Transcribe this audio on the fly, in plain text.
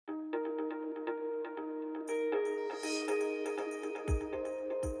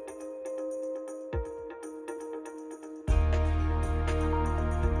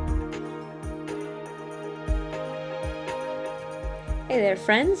Hey there,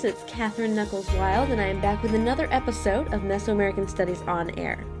 friends. It's Catherine Knuckles-Wild, and I am back with another episode of Mesoamerican Studies on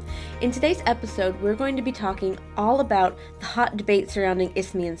Air. In today's episode, we're going to be talking all about the hot debate surrounding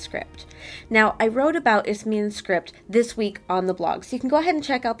Isthmian script. Now, I wrote about Isthmian script this week on the blog, so you can go ahead and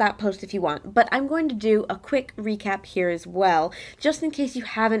check out that post if you want, but I'm going to do a quick recap here as well, just in case you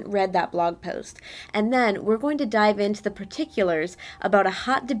haven't read that blog post. And then we're going to dive into the particulars about a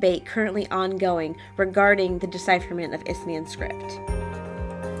hot debate currently ongoing regarding the decipherment of Isthmian script.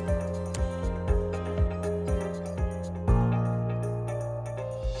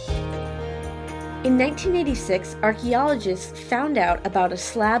 In 1986, archaeologists found out about a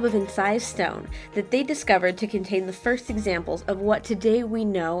slab of incised stone that they discovered to contain the first examples of what today we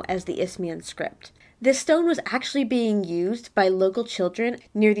know as the Isthmian script. This stone was actually being used by local children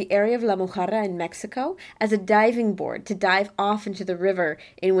near the area of La Mojarra in Mexico as a diving board to dive off into the river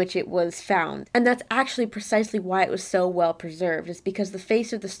in which it was found. And that's actually precisely why it was so well preserved, is because the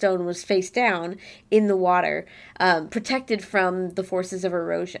face of the stone was face down in the water, protected from the forces of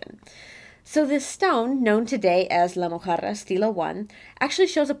erosion. So this stone, known today as La Mojarra Stela I, actually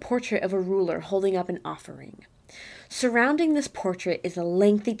shows a portrait of a ruler holding up an offering. Surrounding this portrait is a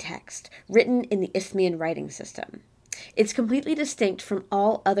lengthy text written in the Isthmian writing system. It's completely distinct from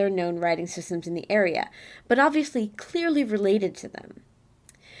all other known writing systems in the area, but obviously clearly related to them.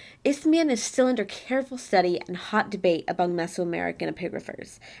 Isthmian is still under careful study and hot debate among Mesoamerican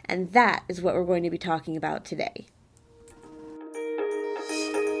epigraphers, and that is what we're going to be talking about today.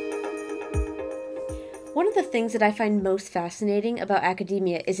 One of the things that I find most fascinating about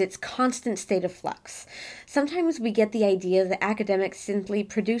academia is its constant state of flux. Sometimes we get the idea that academics simply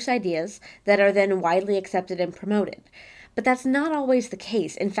produce ideas that are then widely accepted and promoted. But that's not always the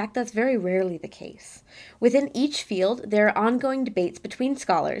case. In fact, that's very rarely the case. Within each field, there are ongoing debates between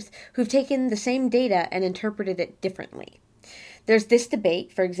scholars who've taken the same data and interpreted it differently. There's this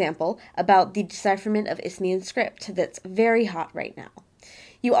debate, for example, about the decipherment of Isthmian script that's very hot right now.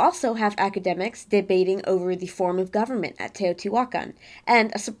 You also have academics debating over the form of government at Teotihuacan,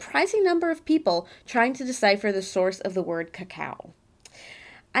 and a surprising number of people trying to decipher the source of the word cacao.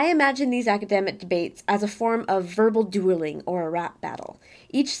 I imagine these academic debates as a form of verbal dueling or a rap battle.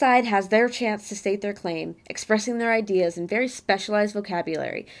 Each side has their chance to state their claim, expressing their ideas in very specialized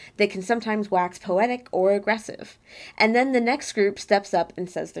vocabulary that can sometimes wax poetic or aggressive. And then the next group steps up and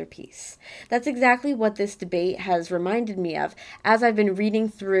says their piece. That's exactly what this debate has reminded me of as I've been reading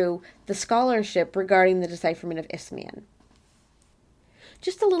through the scholarship regarding the decipherment of Isthmian.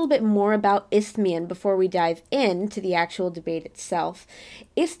 Just a little bit more about Isthmian before we dive into the actual debate itself.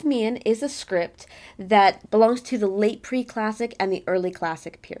 Isthmian is a script that belongs to the late pre-classic and the early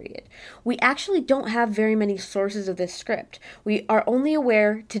classic period. We actually don't have very many sources of this script. We are only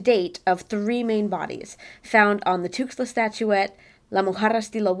aware to date of three main bodies, found on the Tuxtla statuette, La Mojarra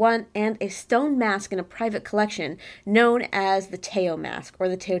Stela I, and a stone mask in a private collection known as the Teo mask, or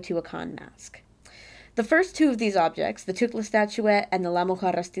the Teotihuacan mask. The first two of these objects, the Tuxtla statuette and the La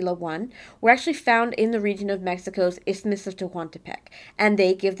Mojarra Stela I, were actually found in the region of Mexico's Isthmus of Tehuantepec, and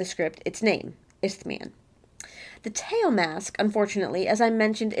they give the script its name, Isthmian. The Teo mask, unfortunately, as I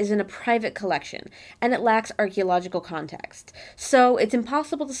mentioned, is in a private collection, and it lacks archaeological context. So it's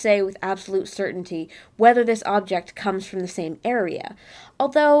impossible to say with absolute certainty whether this object comes from the same area,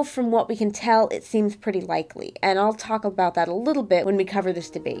 although from what we can tell, it seems pretty likely, and I'll talk about that a little bit when we cover this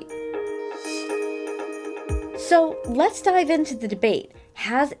debate. So let's dive into the debate.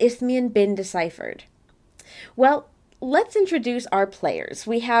 Has Isthmian been deciphered? Well, let's introduce our players.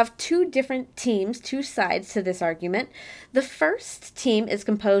 We have two different teams, two sides to this argument. The first team is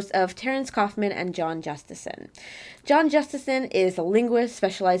composed of Terence Kaufman and John Justison. John Justison is a linguist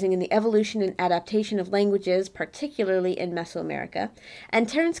specializing in the evolution and adaptation of languages, particularly in Mesoamerica. And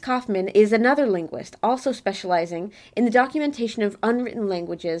Terence Kaufman is another linguist, also specializing in the documentation of unwritten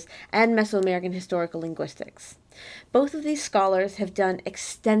languages and Mesoamerican historical linguistics. Both of these scholars have done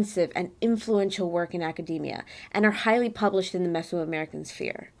extensive and influential work in academia and are highly published in the Mesoamerican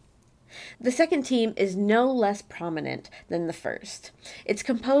sphere. The second team is no less prominent than the first. It's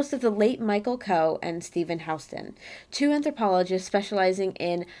composed of the late Michael Coe and Stephen Houston, two anthropologists specializing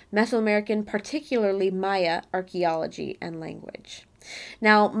in Mesoamerican, particularly Maya, archaeology and language.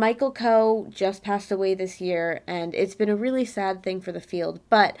 Now, Michael Coe just passed away this year, and it's been a really sad thing for the field,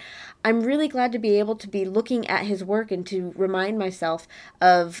 but I'm really glad to be able to be looking at his work and to remind myself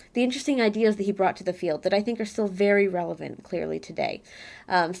of the interesting ideas that he brought to the field that I think are still very relevant, clearly, today.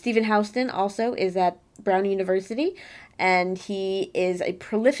 Stephen Houston also is at Brown University, and he is a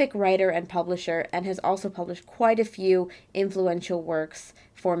prolific writer and publisher and has also published quite a few influential works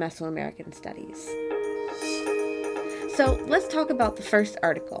for Mesoamerican studies. So let's talk about the first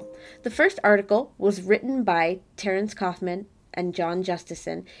article. The first article was written by Terence Kaufman and John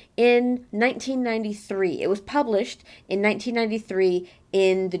Justison in 1993. It was published in 1993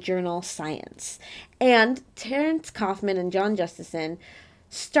 in the journal Science. And Terence Kaufman and John Justison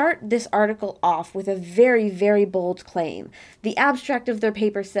start this article off with a very, very bold claim. The abstract of their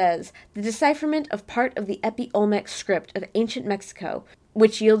paper says, "The decipherment of part of the Epi-Olmec script of ancient Mexico,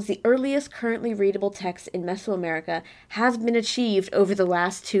 which yields the earliest currently readable text in Mesoamerica, has been achieved over the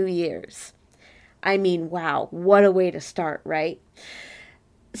last 2 years." I mean, wow, what a way to start, right?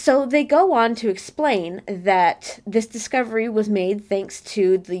 So they go on to explain that this discovery was made thanks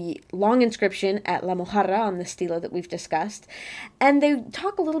to the long inscription at La Mojarra on the stela that we've discussed, and they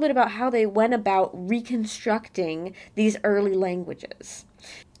talk a little bit about how they went about reconstructing these early languages.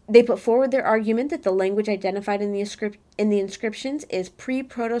 They put forward their argument that the language identified in the inscriptions is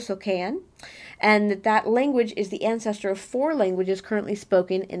pre-Proto-Socaean, and that language is the ancestor of 4 languages currently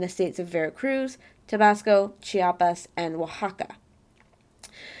spoken in the states of Veracruz, Tabasco, Chiapas, and Oaxaca.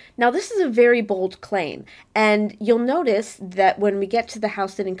 Now, this is a very bold claim, and you'll notice that when we get to the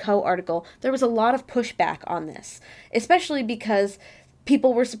Houston & Co. article, there was a lot of pushback on this, especially because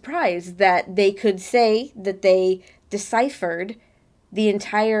people were surprised that they could say that they deciphered the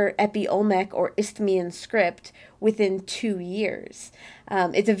entire Epi-Olmec or Isthmian script within 2 years.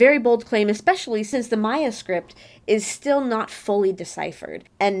 It's a very bold claim, especially since the Maya script is still not fully deciphered.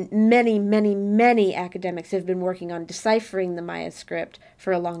 And many, many, many academics have been working on deciphering the Maya script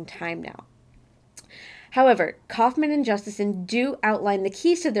for a long time now. However, Kaufman and Justison do outline the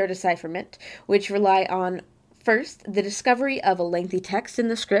keys to their decipherment, which rely on, first, the discovery of a lengthy text in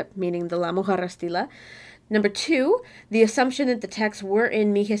the script, meaning the La Mojarra stela. Number 2, the assumption that the texts were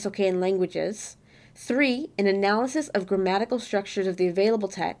in Mixe-Socaean languages. 3, an analysis of grammatical structures of the available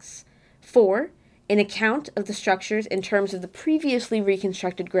texts. 4, an account of the structures in terms of the previously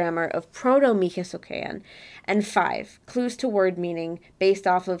reconstructed grammar of Proto-Mixe-Socaean. And 5, clues to word meaning based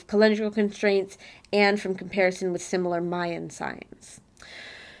off of calendrical constraints and from comparison with similar Mayan signs.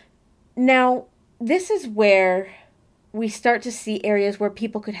 Now, this is where we start to see areas where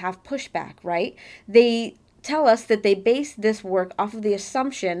people could have pushback, right? They tell us that they base this work off of the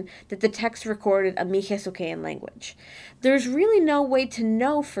assumption that the text recorded a Mixe-Socaean language. There's really no way to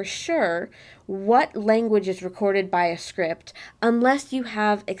know for sure what language is recorded by a script unless you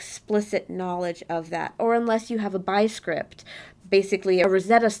have explicit knowledge of that, or unless you have a biscript, basically a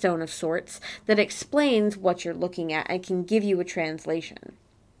Rosetta Stone of sorts, that explains what you're looking at and can give you a translation.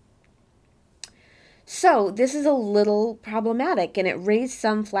 So this is a little problematic, and it raised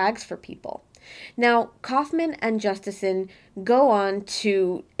some flags for people. Now, Kaufman and Justison go on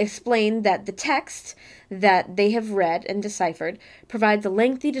to explain that the text that they have read and deciphered provides a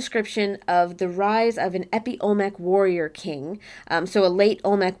lengthy description of the rise of an Epi-Olmec warrior king, so a late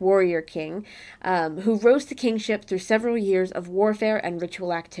Olmec warrior king, who rose to kingship through several years of warfare and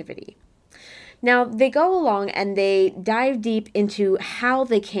ritual activity. Now, they go along and they dive deep into how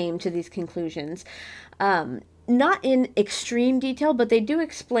they came to these conclusions. Not in extreme detail, but they do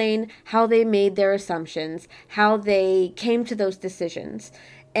explain how they made their assumptions, how they came to those decisions.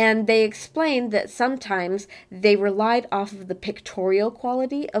 And they explain that sometimes they relied off of the pictorial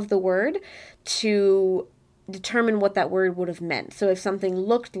quality of the word to determine what that word would have meant. So if something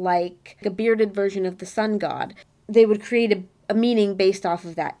looked like a bearded version of the sun god, they would create a meaning based off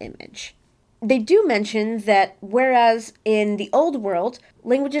of that image. They do mention that whereas in the Old World,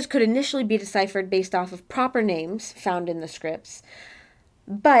 languages could initially be deciphered based off of proper names found in the scripts,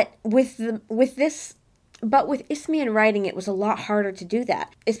 but with Isthmian writing, it was a lot harder to do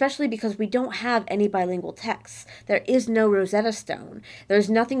that, especially because we don't have any bilingual texts. There is no Rosetta Stone.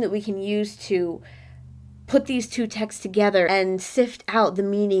 There's nothing that we can use to put these two texts together and sift out the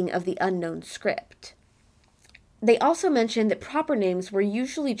meaning of the unknown script. They also mentioned that proper names were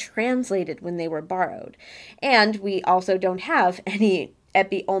usually translated when they were borrowed, and we also don't have any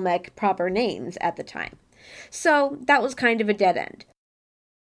Epi-Olmec proper names at the time. So that was kind of a dead end.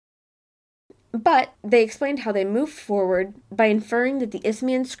 But they explained how they moved forward by inferring that the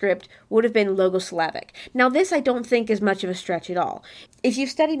Isthmian script would have been Logoslavic. Now, this I don't think is much of a stretch at all. If you've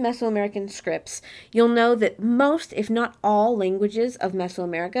studied Mesoamerican scripts, you'll know that most, if not all, languages of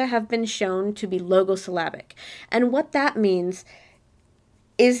Mesoamerica have been shown to be Logosyllabic. And what that means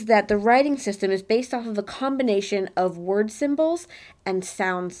is that the writing system is based off of a combination of word symbols and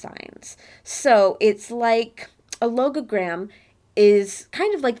sound signs. So it's like a logogram is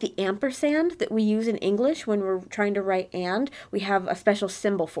kind of like the ampersand that we use in English when we're trying to write and. We have a special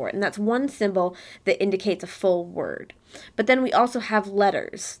symbol for it, and that's one symbol that indicates a full word. But then we also have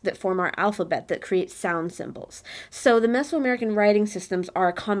letters that form our alphabet that create sound symbols. So the Mesoamerican writing systems are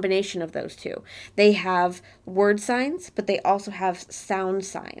a combination of those two. They have word signs, but they also have sound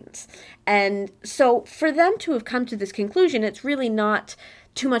signs. And so for them to have come to this conclusion, it's really not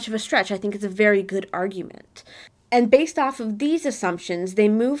too much of a stretch. I think it's a very good argument. And based off of these assumptions, they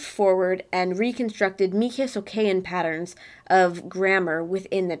moved forward and reconstructed Mihes-Hokkaian patterns of grammar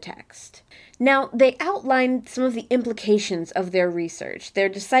within the text. Now, they outlined some of the implications of their research. Their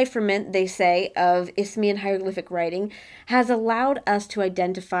decipherment, they say, of Isthmian hieroglyphic writing has allowed us to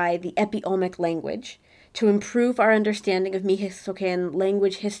identify the Epi-Olmec language, to improve our understanding of Mihes-Hokkaian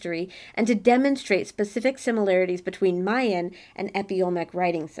language history, and to demonstrate specific similarities between Mayan and Epi-Olmec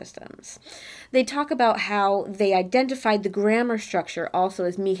writing systems. They talk about how they identified the grammar structure also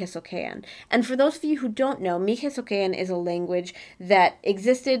as Mihes-Hokkaian. And for those of you who don't know, Mihes-Hokkaian is a language that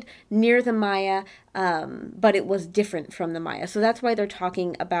existed near the Maya, but it was different from the Maya. So that's why they're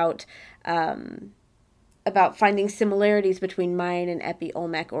talking about finding similarities between Mayan and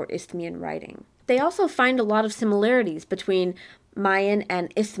Epi-Olmec or Isthmian writing. They also find a lot of similarities between Mayan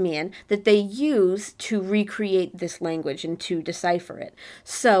and Isthmian that they use to recreate this language and to decipher it.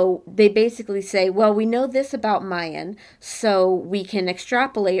 So they basically say, well, we know this about Mayan, so we can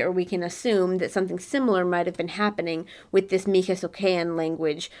extrapolate or we can assume that something similar might have been happening with this Mihes-Hokkaian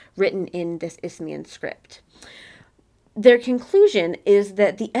language written in this Isthmian script. Their conclusion is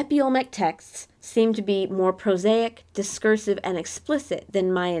that the Epi-Olmec texts seem to be more prosaic, discursive, and explicit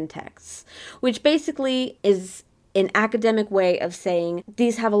than Mayan texts, which basically is an academic way of saying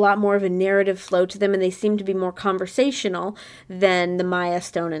these have a lot more of a narrative flow to them and they seem to be more conversational than the Maya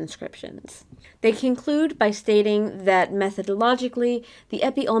stone inscriptions. They conclude by stating that methodologically, the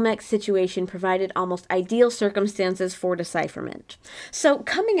Epi-Olmec situation provided almost ideal circumstances for decipherment. So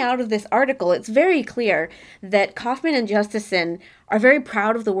coming out of this article, it's very clear that Kaufman and Justison are very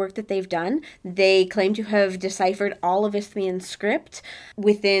proud of the work that they've done. They claim to have deciphered all of Isthmian script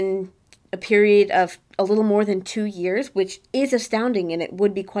within a period of a little more than 2 years, which is astounding and it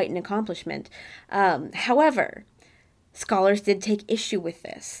would be quite an accomplishment. However, scholars did take issue with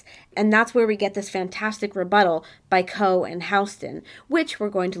this, and that's where we get this fantastic rebuttal by Coe and Houston, which we're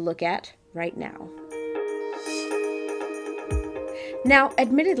going to look at right now. Now,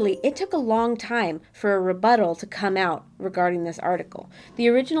 admittedly, it took a long time for a rebuttal to come out regarding this article. The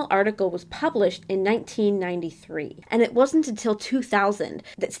original article was published in 1993, and it wasn't until 2000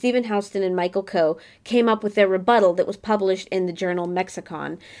 that Stephen Houston and Michael Coe came up with their rebuttal that was published in the journal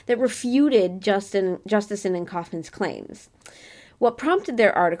Mexicon that refuted Justison and Kaufman's claims. What prompted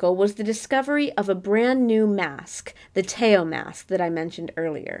their article was the discovery of a brand new mask, the Teo mask that I mentioned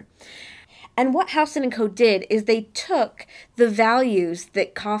earlier. And what Houston and Coe did is they took the values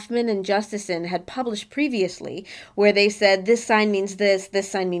that Kaufman and Justison had published previously, where they said this sign means this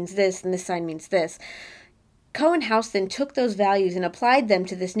sign means this, and this sign means this. Coe and Houston took those values and applied them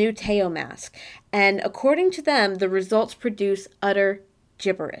to this new Teo mask. And according to them, the results produce utter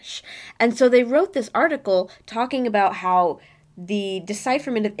gibberish. And so they wrote this article talking about how the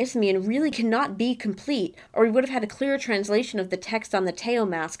decipherment of Isthmian really cannot be complete, or we would have had a clearer translation of the text on the Teo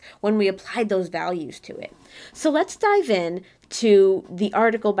mask when we applied those values to it. So let's dive in to the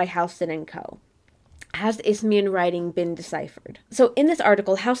article by Houston and Coe. Has Isthmian writing been deciphered? So in this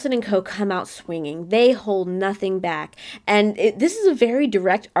article, Houston and Coe come out swinging. They hold nothing back. And this is a very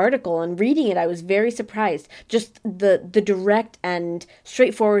direct article, and reading it, I was very surprised. Just the direct and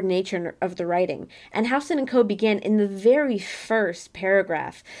straightforward nature of the writing. And Houston and Coe begin in the very first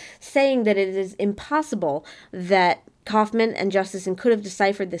paragraph, saying that it is impossible that Kaufman and Justison could have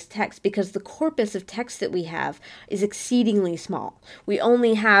deciphered this text because the corpus of text that we have is exceedingly small. We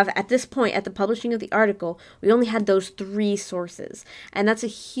only have, at this point, at the publishing of the article, we only had those 3 sources. And that's a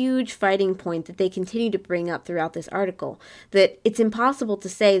huge fighting point that they continue to bring up throughout this article, that it's impossible to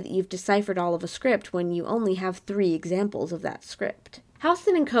say that you've deciphered all of a script when you only have 3 examples of that script.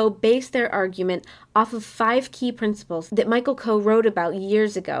 Houston and Coe based their argument off of 5 key principles that Michael Coe wrote about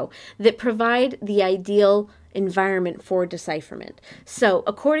years ago that provide the ideal environment for decipherment. So,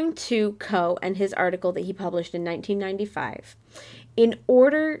 according to Coe and his article that he published in 1995, in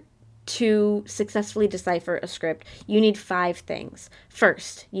order to successfully decipher a script, you need 5 things.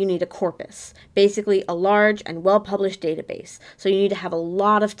 First, you need a corpus, basically a large and well-published database. So you need to have a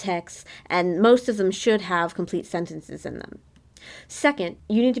lot of texts, and most of them should have complete sentences in them. Second,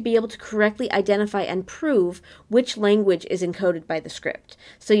 you need to be able to correctly identify and prove which language is encoded by the script.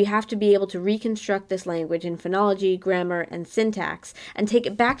 So you have to be able to reconstruct this language in phonology, grammar, and syntax, and take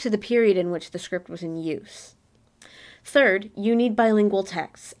it back to the period in which the script was in use. Third, you need bilingual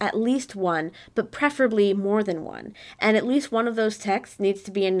texts, at least one, but preferably more than one, and at least one of those texts needs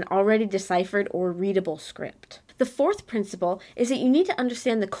to be in an already deciphered or readable script. The fourth principle is that you need to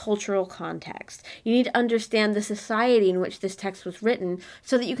understand the cultural context. You need to understand the society in which this text was written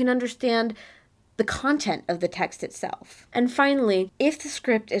so that you can understand the content of the text itself. And finally, if the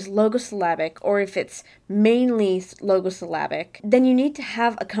script is logosyllabic or if it's mainly logosyllabic, then you need to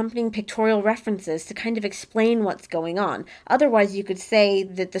have accompanying pictorial references to kind of explain what's going on. Otherwise, you could say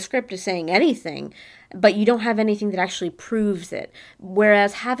that the script is saying anything, but you don't have anything that actually proves it.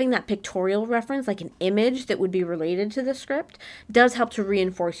 Whereas having that pictorial reference, like an image that would be related to the script, does help to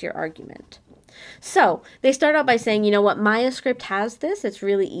reinforce your argument. So they start out by saying, you know what, Maya script has this. It's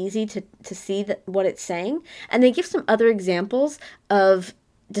really easy to see what it's saying. And they give some other examples of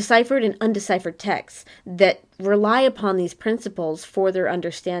deciphered and undeciphered texts that rely upon these principles for their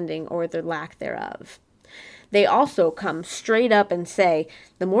understanding or their lack thereof. They also come straight up and say,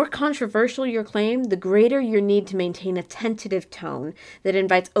 the more controversial your claim, the greater your need to maintain a tentative tone that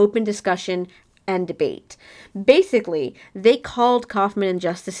invites open discussion and debate. Basically, they called Kaufman and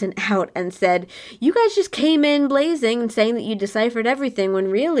Justison out and said, you guys just came in blazing and saying that you deciphered everything when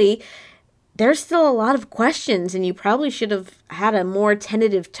really there's still a lot of questions and you probably should have had a more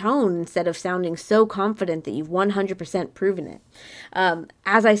tentative tone instead of sounding so confident that you've 100% proven it.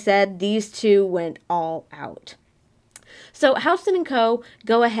 As I said, these two went all out. So Houston and Co.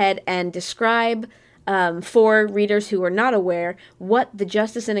 go ahead and describe for readers who are not aware what the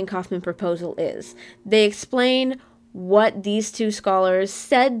Justison and Kaufman proposal is. They explain what these two scholars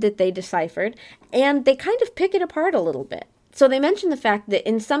said that they deciphered, and they kind of pick it apart a little bit. So they mention the fact that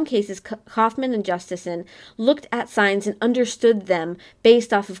in some cases, Kaufman and Justison looked at signs and understood them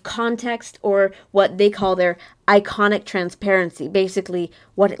based off of context or what they call their iconic transparency, basically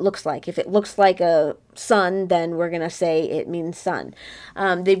what it looks like. If it looks like a sun, then we're going to say it means sun.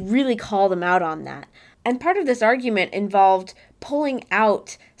 They really call them out on that. And part of this argument involved pulling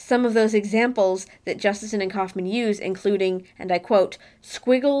out some of those examples that Justison and Kaufman use, including, and I quote,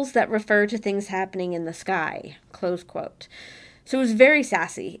 squiggles that refer to things happening in the sky, close quote. So it was very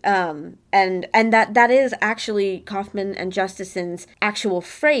sassy, and that is actually Kaufman and Justison's actual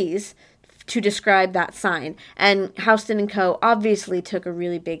phrase to describe that sign, and Houston and Co. obviously took a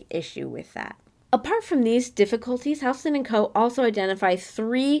really big issue with that. Apart from these difficulties, Houston and Co. also identify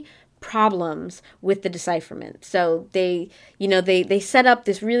three problems with the decipherment. So they set up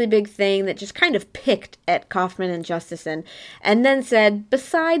this really big thing that just kind of picked at Kaufman and Justison and then said,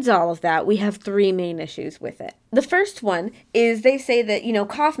 besides all of that, we have three main issues with it. The first one is they say that,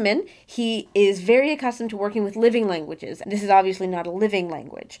 Kaufman, he is very accustomed to working with living languages. This is obviously not a living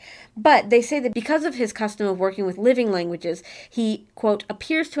language. But they say that because of his custom of working with living languages, he, quote,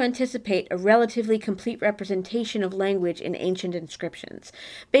 appears to anticipate a relatively complete representation of language in ancient inscriptions.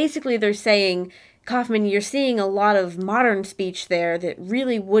 Basically, they're saying, Kaufman, you're seeing a lot of modern speech there that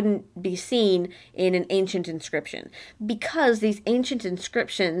really wouldn't be seen in an ancient inscription, because these ancient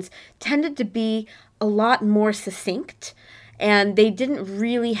inscriptions tended to be a lot more succinct, and they didn't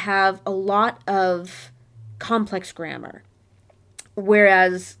really have a lot of complex grammar.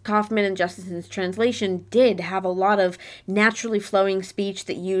 Whereas Kaufman and Justison's translation did have a lot of naturally flowing speech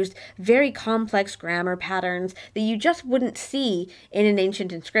that used very complex grammar patterns that you just wouldn't see in an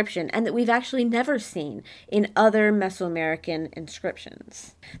ancient inscription and that we've actually never seen in other Mesoamerican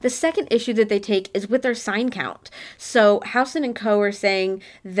inscriptions. The second issue that they take is with their sign count. So Houston and Co. are saying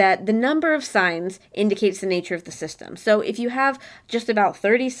that the number of signs indicates the nature of the system. So if you have just about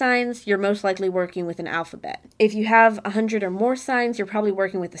 30 signs, you're most likely working with an alphabet. If you have 100 or more signs, you're probably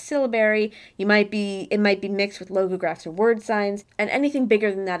working with a syllabary. It might be mixed with logographs or word signs, and anything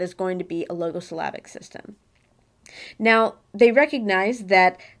bigger than that is going to be a logosyllabic system. Now, they recognize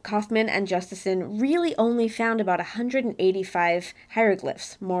that Kaufman and Justison really only found about 185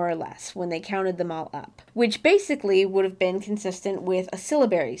 hieroglyphs, more or less, when they counted them all up, which basically would have been consistent with a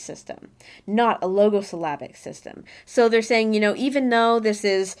syllabary system, not a logosyllabic system. So they're saying, even though this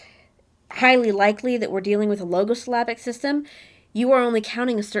is highly likely that we're dealing with a logosyllabic system, you are only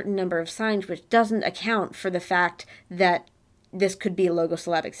counting a certain number of signs, which doesn't account for the fact that this could be a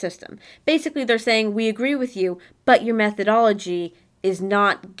logosyllabic system. Basically, they're saying, we agree with you, but your methodology is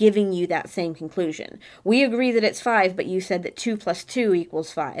not giving you that same conclusion. We agree that it's 5, but you said that 2 plus 2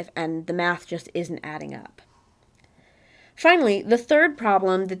 equals 5, and the math just isn't adding up. Finally, the third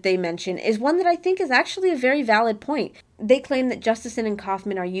problem that they mention is one that I think is actually a very valid point. They claim that Justison and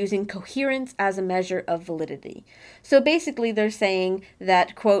Kaufman are using coherence as a measure of validity. So basically they're saying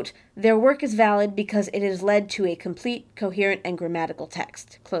that, quote, their work is valid because it has led to a complete, coherent, and grammatical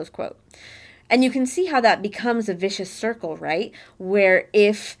text, close quote. And you can see how that becomes a vicious circle, right? Where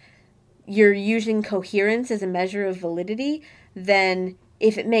if you're using coherence as a measure of validity, then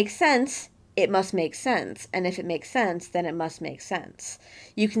if it makes sense, it must make sense. And if it makes sense, then it must make sense.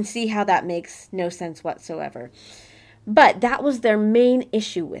 You can see how that makes no sense whatsoever. But that was their main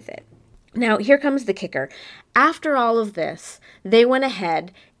issue with it. Now, here comes the kicker. After all of this, they went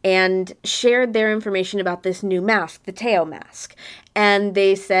ahead and shared their information about this new mask, the Teo mask. And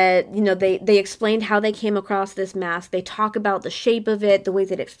they said, they explained how they came across this mask. They talk about the shape of it, the way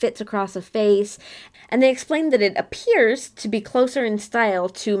that it fits across a face. And they explained that it appears to be closer in style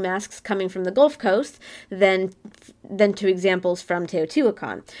to masks coming from the Gulf Coast than to examples from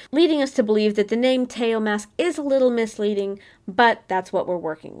Teotihuacan, leading us to believe that the name Teo mask is a little misleading, but that's what we're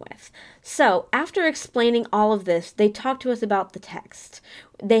working with. So, after explaining all of this, they talk to us about the text.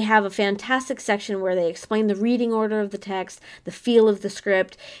 They have a fantastic section where they explain the reading order of the text, the feel of the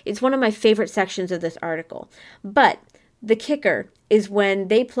script. It's one of my favorite sections of this article. But the kicker is when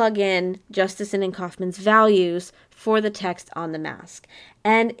they plug in Justison and Kaufman's values for the text on the mask.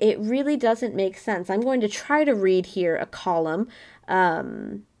 And it really doesn't make sense. I'm going to try to read here a column,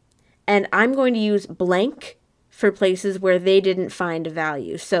 and I'm going to use blank for places where they didn't find a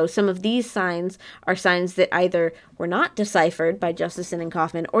value. So some of these signs are signs that either were not deciphered by Justison and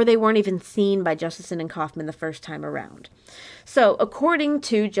Kaufman, or they weren't even seen by Justison and Kaufman the first time around. So according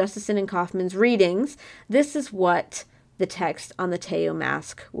to Justison and Kaufman's readings, this is what the text on the Teo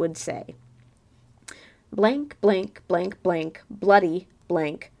mask would say. Blank, blank, blank, blank, bloody,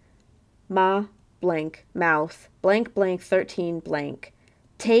 blank, ma, blank, mouth, blank, blank, 13, blank,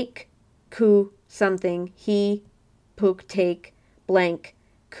 take, ku, something, he, puk, take, blank,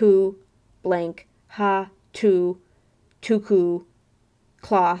 ku, blank, ha, tu, tuku,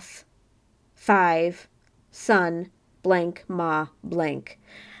 cloth, 5, sun, blank, ma, blank,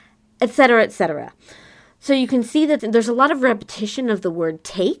 etc., etc. So you can see that there's a lot of repetition of the word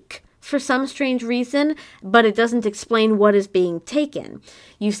take for some strange reason, but it doesn't explain what is being taken.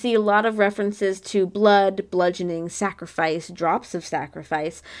 You see a lot of references to blood, bludgeoning, sacrifice, drops of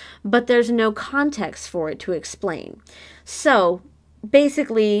sacrifice, but there's no context for it to explain. So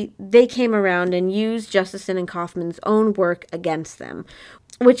basically, they came around and used Justison and Kaufman's own work against them,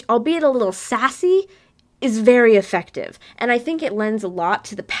 which, albeit a little sassy, is very effective, and I think it lends a lot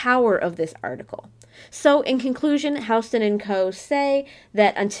to the power of this article. So, in conclusion, Houston and Co. say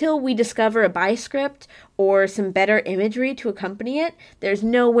that until we discover a biscript or some better imagery to accompany it, there's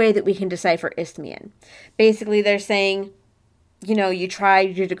no way that we can decipher Isthmian. Basically, they're saying, you tried,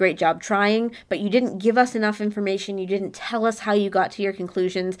 you did a great job trying, but you didn't give us enough information, you didn't tell us how you got to your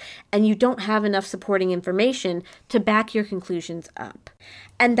conclusions, and you don't have enough supporting information to back your conclusions up.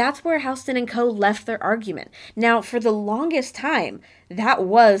 And that's where Houston and Co. left their argument. Now, for the longest time, that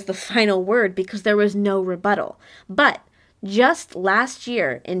was the final word because there was no rebuttal. But just last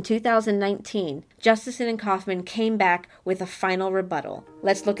year, in 2019, Justison and Kaufman came back with a final rebuttal.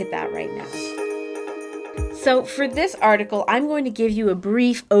 Let's look at that right now. So for this article, I'm going to give you a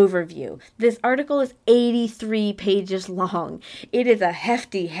brief overview. This article is 83 pages long. It is a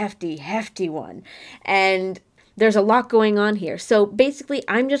hefty, hefty, hefty one. And there's a lot going on here. So basically,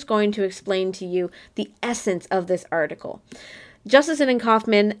 I'm just going to explain to you the essence of this article. Justison and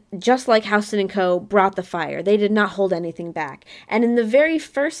Kaufman, just like Houston and Co., brought the fire. They did not hold anything back. And in the very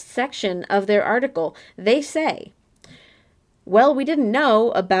first section of their article, they say, well, we didn't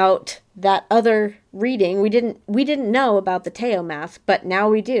know about that other reading. We didn't know about the Teo mask, but now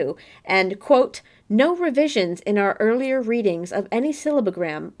we do. And, quote, no revisions in our earlier readings of any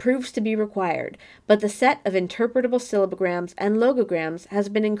syllabogram proves to be required, but the set of interpretable syllabograms and logograms has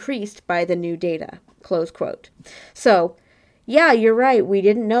been increased by the new data, close quote. So, yeah, you're right, we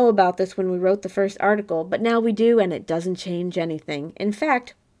didn't know about this when we wrote the first article, but now we do, and it doesn't change anything. In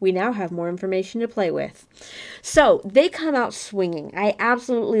fact, we now have more information to play with. So they come out swinging. I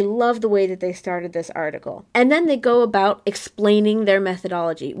absolutely love the way that they started this article. And then they go about explaining their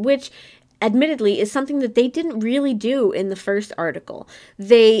methodology, which admittedly is something that they didn't really do in the first article.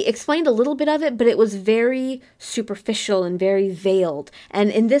 They explained a little bit of it, but it was very superficial and very veiled. And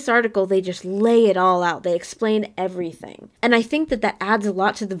in this article, they just lay it all out. They explain everything. And I think that adds a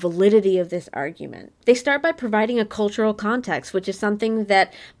lot to the validity of this argument. They start by providing a cultural context, which is something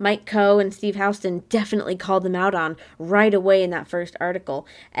that Mike Coe and Steve Houston definitely called them out on right away in that first article.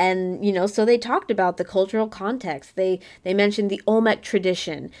 And, so they talked about the cultural context. They mentioned the Olmec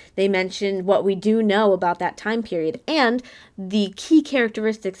tradition. They mentioned what we do know about that time period and the key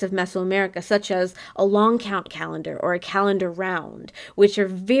characteristics of Mesoamerica, such as a long count calendar or a calendar round, which are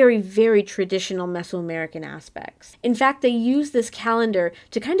very, very traditional Mesoamerican aspects. In fact, they use this calendar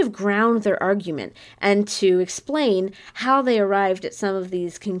to kind of ground their argument and to explain how they arrived at some of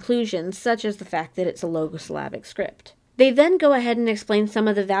these conclusions, such as the fact that it's a Logoslavic script. They then go ahead and explain some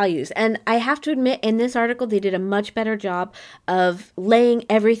of the values, and I have to admit, in this article, they did a much better job of laying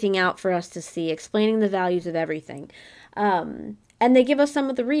everything out for us to see, explaining the values of everything. And they give us some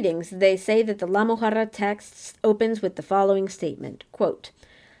of the readings. They say that the La Mojarra text opens with the following statement, quote,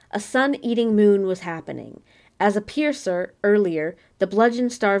 "A sun-eating moon was happening. As a piercer, earlier, the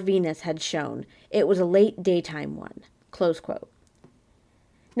bludgeon star Venus had shown. It was a late daytime one." Close quote.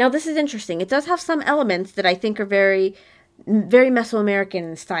 Now, this is interesting. It does have some elements that I think are very, very Mesoamerican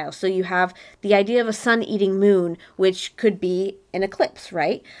in style. So you have the idea of a sun-eating moon, which could be an eclipse,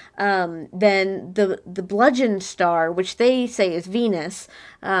 right? Then the bludgeon star, which they say is Venus,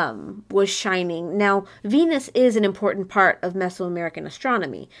 was shining. Now, Venus is an important part of Mesoamerican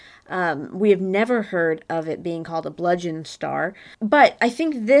astronomy. We have never heard of it being called a bludgeon star, but I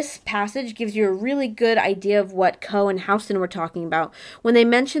think this passage gives you a really good idea of what Coe and Houston were talking about when they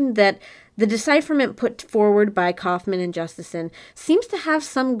mentioned that the decipherment put forward by Kaufman and Justison seems to have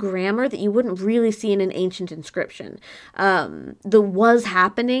some grammar that you wouldn't really see in an ancient inscription. The was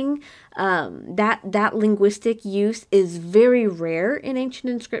happening, that linguistic use is very rare in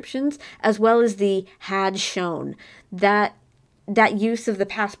ancient inscriptions, as well as the had shown. That use of the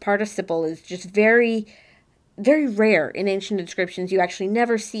past participle is just very, very rare in ancient inscriptions. You actually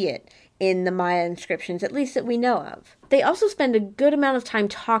never see it in the Maya inscriptions, at least that we know of. They also spend a good amount of time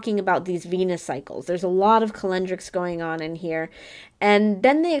talking about these Venus cycles. There's a lot of calendrics going on in here. And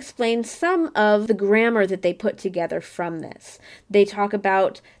then they explain some of the grammar that they put together from this. They talk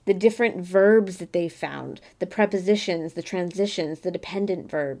about the different verbs that they found, the prepositions, the transitions, the dependent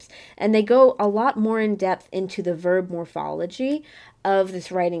verbs. And they go a lot more in depth into the verb morphology of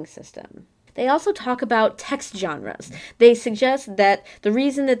this writing system. They also talk about text genres. They suggest that the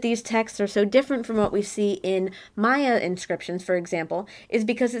reason that these texts are so different from what we see in Maya inscriptions, for example, is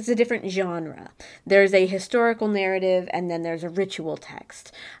because it's a different genre. There's a historical narrative and then there's a ritual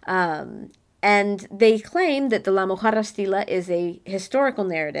text. And they claim that the La Mojarra Stela is a historical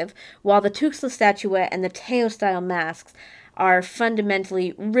narrative, while the Tuxtla Statuette and the Teo-style masks are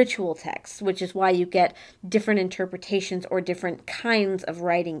fundamentally ritual texts, which is why you get different interpretations or different kinds of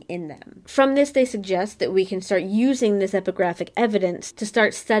writing in them. From this, they suggest that we can start using this epigraphic evidence to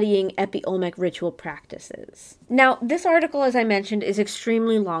start studying Epi-Olmec ritual practices. Now, this article, as I mentioned, is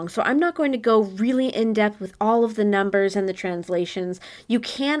extremely long, so I'm not going to go really in-depth with all of the numbers and the translations. You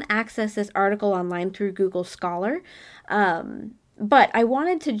can access this article online through Google Scholar. But I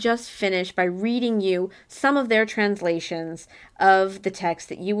wanted to just finish by reading you some of their translations of the text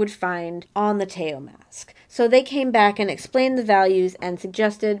that you would find on the Teo mask. So they came back and explained the values and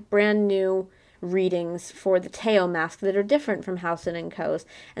suggested brand new readings for the Teo mask that are different from Houston and Coe's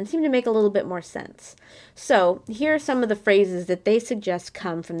and seem to make a little bit more sense. So here are some of the phrases that they suggest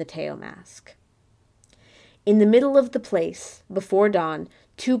come from the Teo mask. In the middle of the place, before dawn,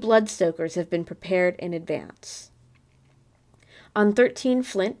 2 bloodstokers have been prepared in advance. On 13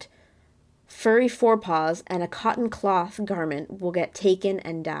 flint, furry forepaws and a cotton cloth garment will get taken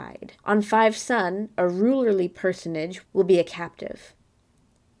and dyed. On 5 sun, a rulerly personage will be a captive.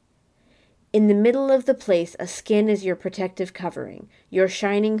 In the middle of the place, a skin is your protective covering. Your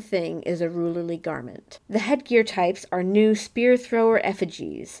shining thing is a rulerly garment. The headgear types are new spear-thrower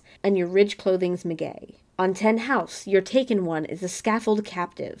effigies, and your ridge clothing's maguey. On 10 house, your taken one is a scaffold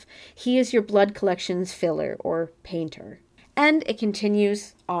captive. He is your blood collection's filler or painter. And it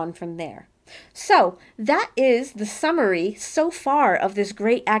continues on from there. So, that is the summary so far of this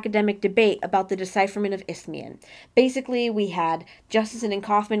great academic debate about the decipherment of Isthmian. Basically, we had Justison and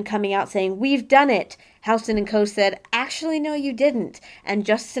Kaufman coming out saying, "We've done it." Houston and Coe said, "Actually, no, you didn't." And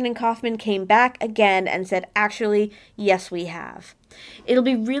Justison and Kaufman came back again and said, "Actually, yes, we have." It'll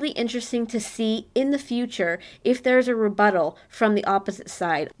be really interesting to see in the future if there's a rebuttal from the opposite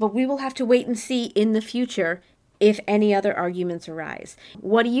side. But we will have to wait and see in the future if any other arguments arise.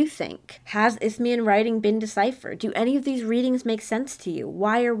 What do you think? Has Isthmian writing been deciphered? Do any of these readings make sense to you?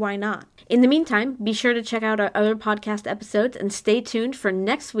 Why or why not? In the meantime, be sure to check out our other podcast episodes and stay tuned for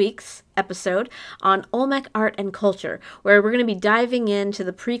next week's episode on Olmec art and culture, where we're going to be diving into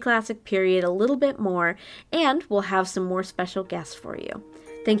the pre-classic period a little bit more, and we'll have some more special guests for you.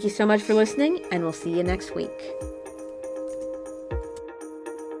 Thank you so much for listening, and we'll see you next week.